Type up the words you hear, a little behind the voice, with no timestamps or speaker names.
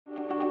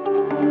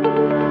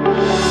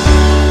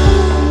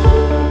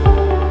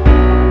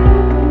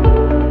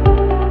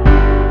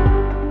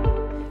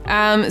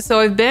So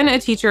I've been a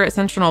teacher at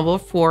Central Noble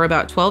for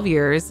about 12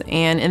 years.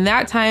 And in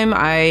that time,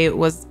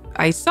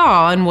 I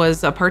saw and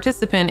was a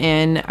participant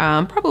in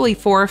probably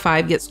 4 or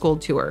 5 Get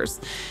Schooled tours.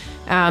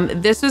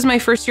 This was my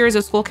first year as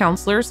a school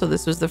counselor, so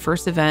this was the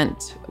first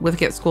event with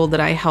Get Schooled that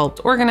I helped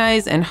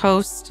organize and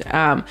host.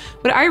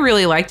 What I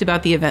really liked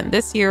about the event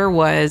this year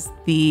was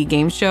the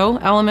game show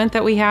element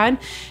that we had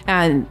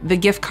and the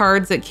gift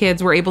cards that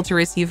kids were able to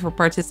receive for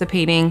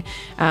participating.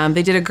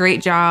 They did a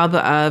great job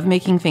of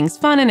making things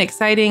fun and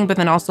exciting, but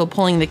then also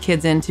pulling the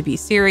kids in to be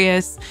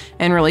serious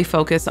and really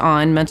focus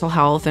on mental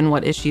health and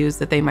what issues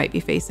that they might be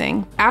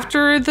facing.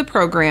 After the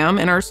program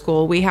in our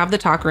school, we have the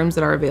talk rooms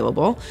that are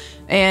available.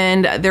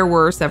 And there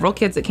were several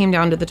kids that came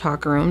down to the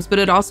talk rooms, but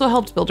it also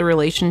helped build a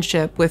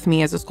relationship with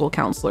me as a school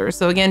counselor.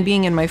 So again,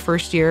 being in my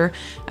first year,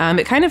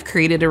 it kind of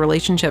created a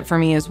relationship for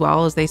me as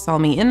well, as they saw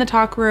me in the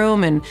talk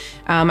room. And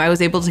I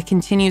was able to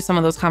continue some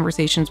of those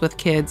conversations with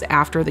kids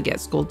after the Get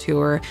Schooled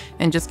tour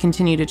and just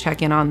continue to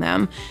check in on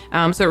them.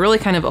 So it really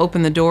kind of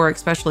opened the door,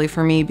 especially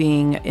for me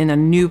being in a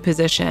new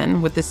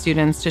position with the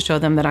students, to show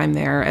them that I'm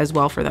there as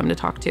well for them to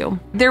talk to.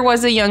 There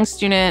was a young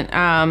student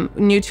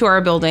new to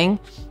our building.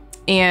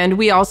 And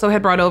we also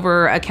had brought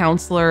over a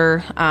counselor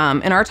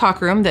in our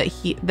talk room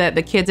that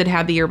the kids had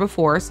had the year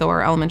before, so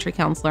our elementary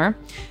counselor.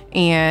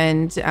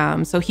 And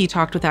so he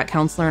talked with that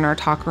counselor in our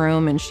talk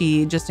room, and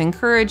she just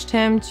encouraged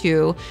him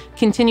to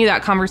continue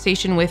that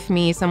conversation with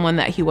me, someone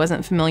that he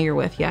wasn't familiar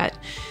with yet.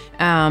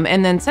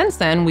 And then since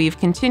then, we've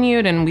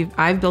continued, and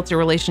I've built a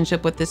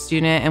relationship with this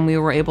student, and we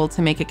were able to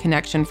make a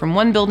connection from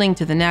one building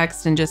to the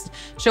next and just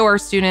show our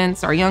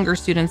students, our younger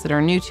students that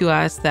are new to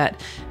us, that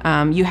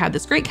you had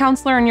this great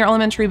counselor in your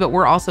elementary, but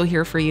we're also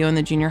here for you in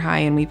the junior high,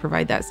 and we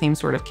provide that same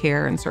sort of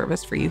care and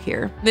service for you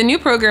here. The new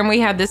program we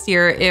had this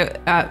year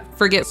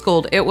for Get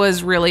Schooled, it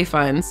was really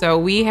fun. So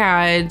we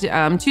had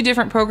 2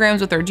 different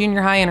programs with our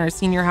junior high and our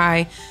senior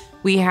high.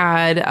 We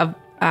had a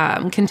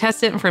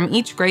contestant from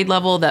each grade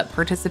level that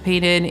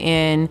participated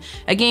in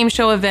a game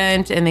show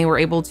event, and they were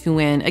able to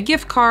win a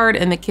gift card,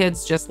 and the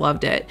kids just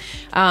loved it.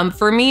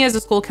 For me as a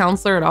school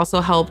counselor, it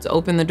also helped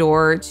open the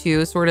door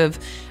to sort of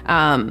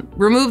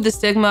remove the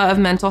stigma of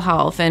mental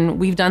health. And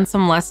we've done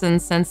some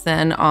lessons since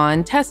then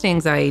on test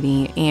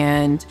anxiety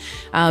and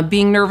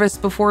being nervous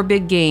before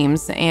big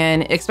games,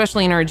 and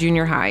especially in our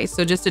junior high.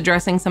 So just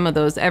addressing some of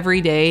those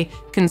everyday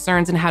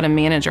concerns and how to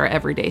manage our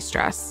everyday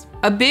stress.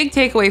 A big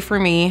takeaway for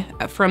me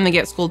from the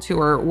Get Schooled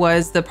tour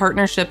was the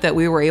partnership that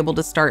we were able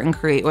to start and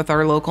create with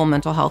our local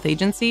mental health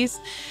agencies.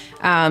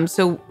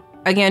 So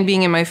again,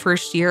 being in my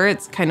first year,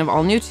 it's kind of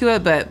all new to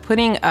it, but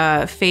putting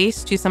a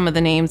face to some of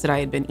the names that I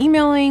had been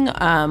emailing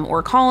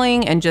or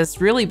calling and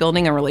just really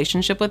building a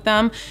relationship with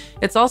them,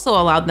 it's also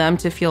allowed them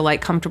to feel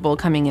like comfortable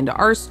coming into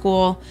our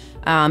school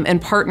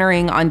and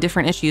partnering on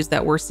different issues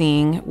that we're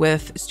seeing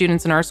with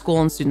students in our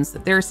school and students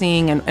that they're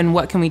seeing, and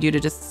what can we do to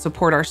just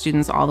support our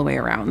students all the way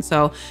around.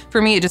 So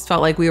for me, it just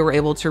felt like we were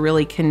able to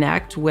really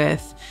connect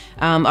with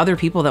other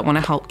people that want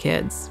to help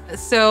kids.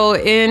 So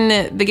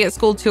in the Get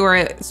Schooled tour,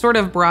 it sort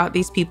of brought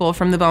these people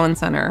from the Bowen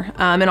Center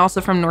and also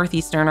from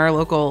Northeastern, our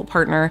local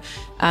partner,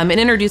 and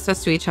introduced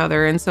us to each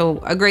other. And so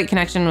a great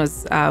connection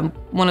was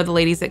one of the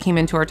ladies that came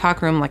into our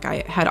talk room, like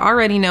I had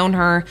already known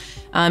her,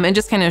 and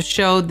just kind of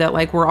showed that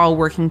like we're all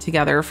working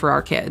together for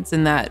our kids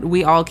and that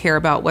we all care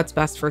about what's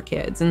best for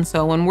kids. And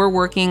so when we're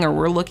working or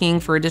we're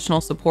looking for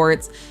additional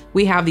supports,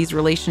 we have these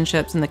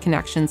relationships and the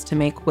connections to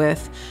make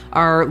with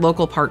our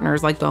local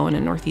partners like Bowen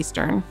and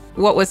Northeastern.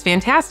 What was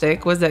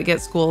fantastic was that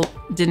Get Schooled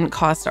didn't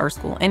cost our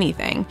school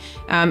anything,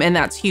 and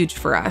that's huge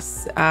for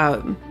us.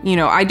 You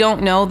know, I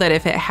don't know that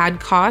if it had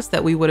cost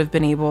that we would have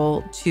been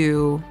able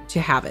to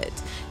have it,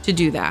 to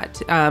do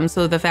that.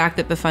 So the fact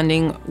that the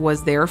funding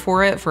was there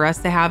for it, for us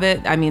to have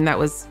it, I mean, that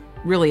was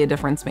really a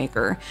difference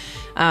maker.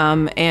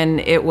 And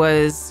it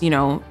was, you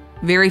know,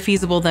 very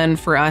feasible then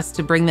for us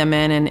to bring them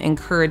in and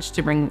encourage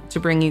to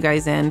bring you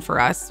guys in for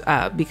us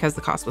because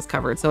the cost was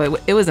covered. So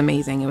it was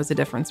amazing. It was a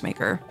difference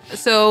maker.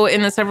 So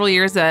in the several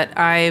years that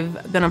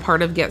I've been a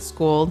part of Get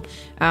Schooled,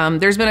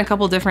 there's been a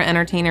couple different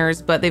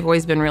entertainers, but they've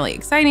always been really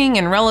exciting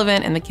and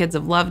relevant, and the kids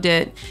have loved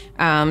it.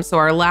 So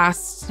our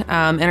last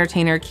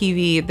entertainer,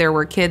 Kiwi, there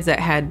were kids that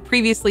had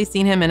previously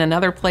seen him in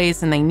another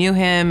place and they knew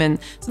him. And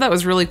so that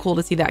was really cool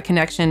to see that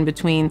connection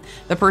between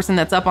the person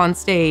that's up on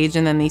stage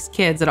and then these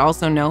kids that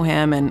also know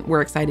him, and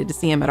we're excited to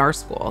see him at our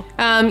school.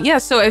 Yeah,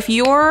 so if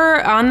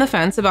you're on the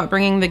fence about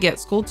bringing the Get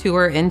Schooled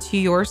tour into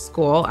your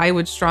school, I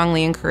would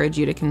strongly encourage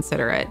you to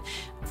consider it.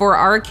 For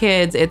our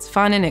kids, it's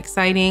fun and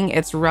exciting,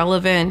 it's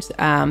relevant.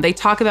 They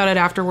talk about it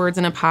afterwards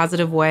in a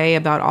positive way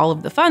about all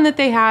of the fun that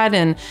they had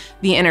and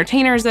the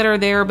entertainers that are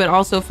there, but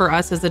also for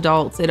us as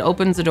adults, it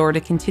opens the door to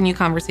continue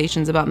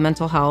conversations about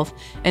mental health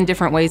and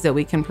different ways that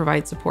we can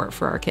provide support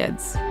for our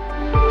kids.